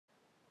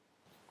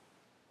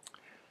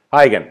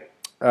Hi again.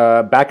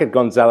 Back at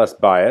Gonzalez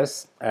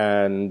Bias,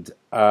 and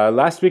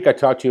last week I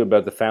talked to you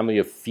about the family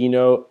of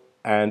Fino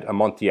and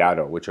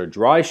Amontillado, which are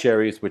dry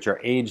sherries which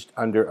are aged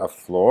under a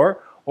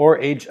floor, or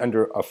aged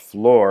under a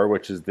floor,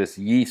 which is this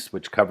yeast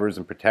which covers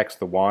and protects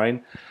the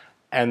wine,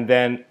 and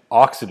then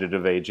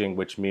oxidative aging,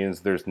 which means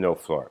there's no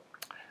floor.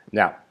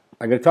 Now,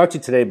 I'm going to talk to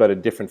you today about a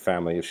different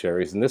family of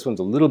sherries, and this one's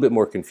a little bit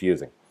more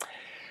confusing.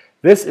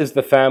 This is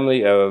the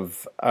family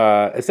of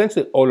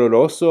essentially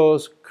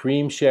Olorosos,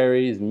 cream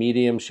sherries,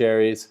 medium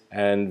sherries,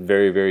 and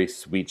very, very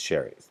sweet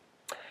sherries.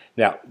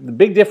 Now, the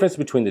big difference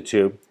between the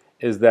two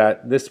is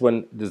that this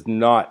one does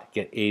not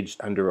get aged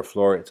under a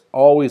floor. It's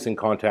always in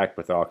contact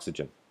with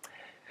oxygen.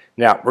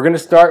 Now, we're going to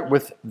start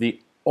with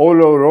the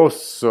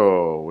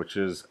Oloroso, which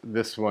is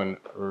this one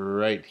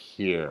right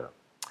here.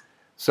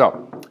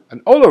 So, an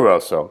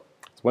Oloroso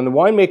is when the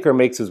winemaker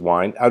makes his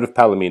wine out of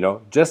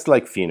Palomino, just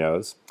like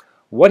Fino's.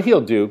 What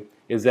he'll do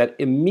is that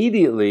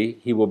immediately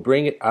he will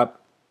bring it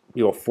up,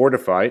 he will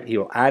fortify it, he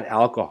will add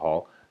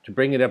alcohol to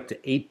bring it up to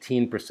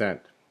 18%,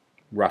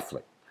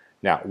 roughly.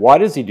 Now, why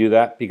does he do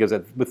that? Because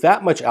with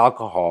that much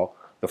alcohol,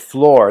 the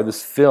floor,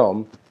 this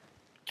film,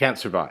 can't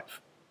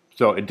survive.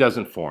 So it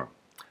doesn't form.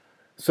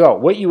 So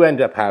what you end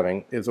up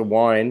having is a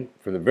wine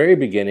from the very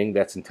beginning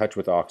that's in touch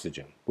with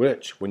oxygen,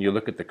 which, when you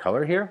look at the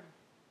color here,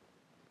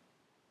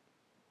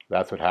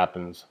 that's what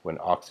happens when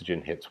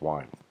oxygen hits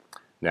wine.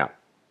 Now,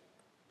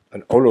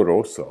 an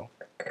Oloroso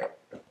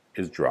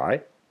is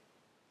dry.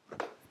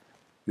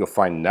 You'll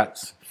find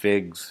nuts,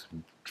 figs,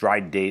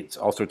 dried dates,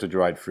 all sorts of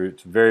dried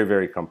fruits, very,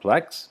 very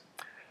complex.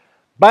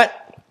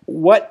 But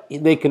what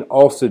they can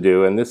also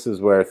do, and this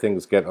is where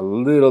things get a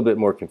little bit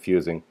more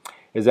confusing,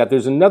 is that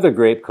there's another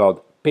grape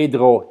called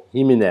Pedro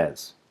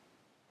Jimenez.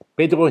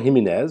 Pedro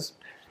Jimenez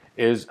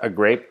is a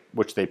grape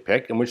which they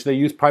pick and which they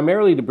use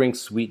primarily to bring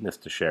sweetness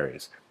to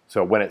sherries.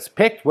 So when it's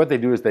picked, what they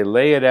do is they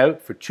lay it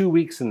out for 2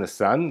 weeks in the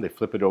sun. They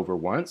flip it over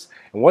once.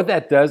 And what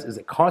that does is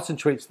it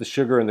concentrates the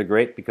sugar in the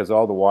grape because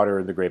all the water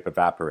in the grape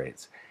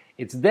evaporates.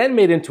 It's then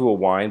made into a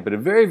wine, but a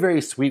very,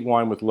 very sweet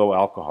wine with low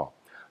alcohol.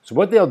 So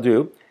what they'll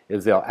do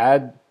is they'll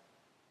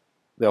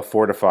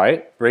fortify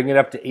it, bring it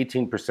up to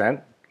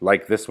 18%,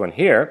 like this one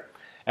here,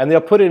 and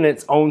they'll put it in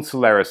its own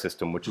Solera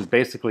system, which is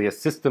basically a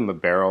system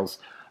of barrels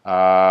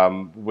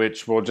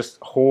which will just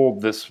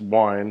hold this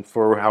wine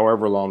for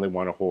however long they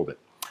want to hold it.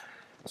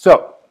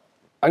 So,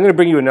 I'm going to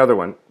bring you another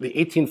one, the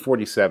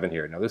 1847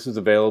 here. Now, this is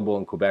available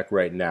in Quebec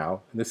right now,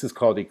 and this is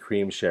called a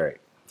cream sherry.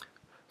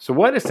 So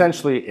what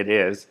essentially it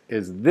is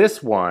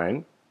this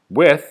wine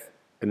with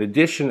an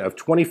addition of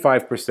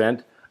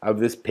 25% of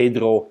this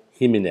Pedro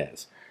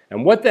Jimenez.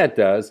 And what that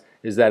does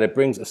is that it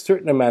brings a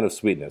certain amount of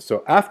sweetness.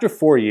 So after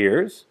 4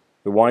 years,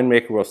 the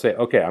winemaker will say,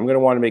 okay, I'm going to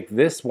want to make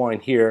this wine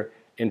here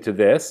into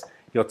this.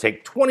 You'll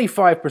take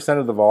 25%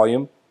 of the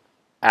volume,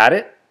 add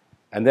it,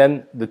 and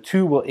then the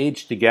two will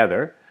age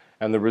together,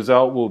 and the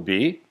result will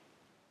be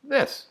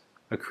this,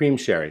 a cream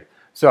sherry.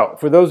 So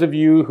for those of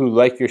you who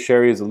like your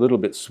sherries a little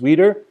bit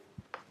sweeter,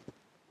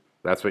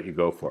 that's what you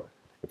go for.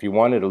 If you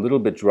want it a little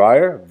bit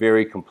drier,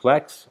 very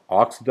complex,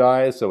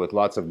 oxidized, so with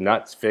lots of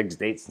nuts, figs,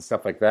 dates, and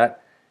stuff like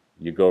that,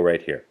 you go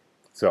right here.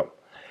 So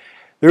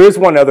there is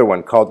one other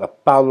one called a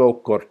Palo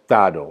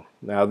Cortado.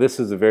 Now this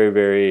is a very,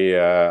 very,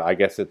 I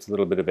guess it's a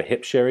little bit of a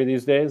hip sherry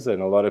these days,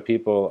 and a lot of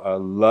people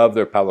love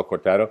their Palo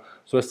Cortado.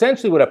 So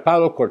essentially what a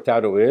Palo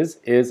Cortado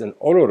is an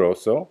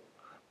Oloroso,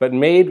 but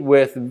made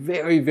with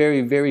very,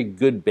 very, very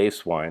good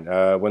base wine.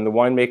 When the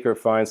winemaker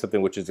finds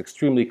something which is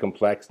extremely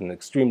complex and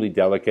extremely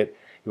delicate,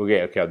 he'll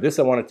get, okay, this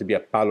I want it to be a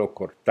Palo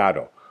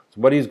Cortado. So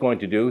what he's going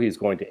to do, he's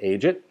going to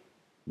age it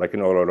like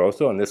an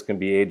Oloroso, and this can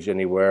be aged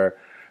anywhere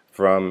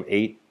from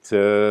 8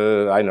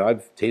 to, I know,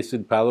 I've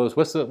tasted Palos.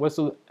 What's the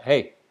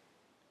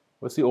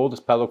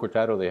oldest Palo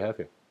Cortado they have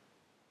here?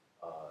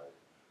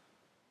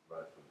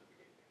 Right from the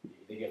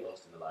beginning. They get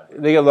lost in the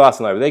library. They get lost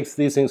in the library.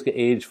 These things get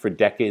aged for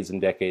decades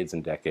and decades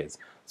and decades.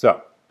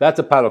 So that's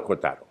a Palo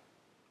Cortado.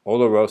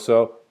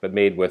 Oloroso, but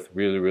made with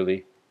really,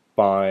 really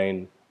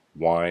fine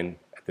wine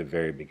at the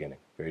very beginning.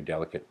 Very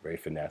delicate, very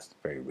finessed,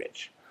 very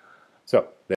rich. So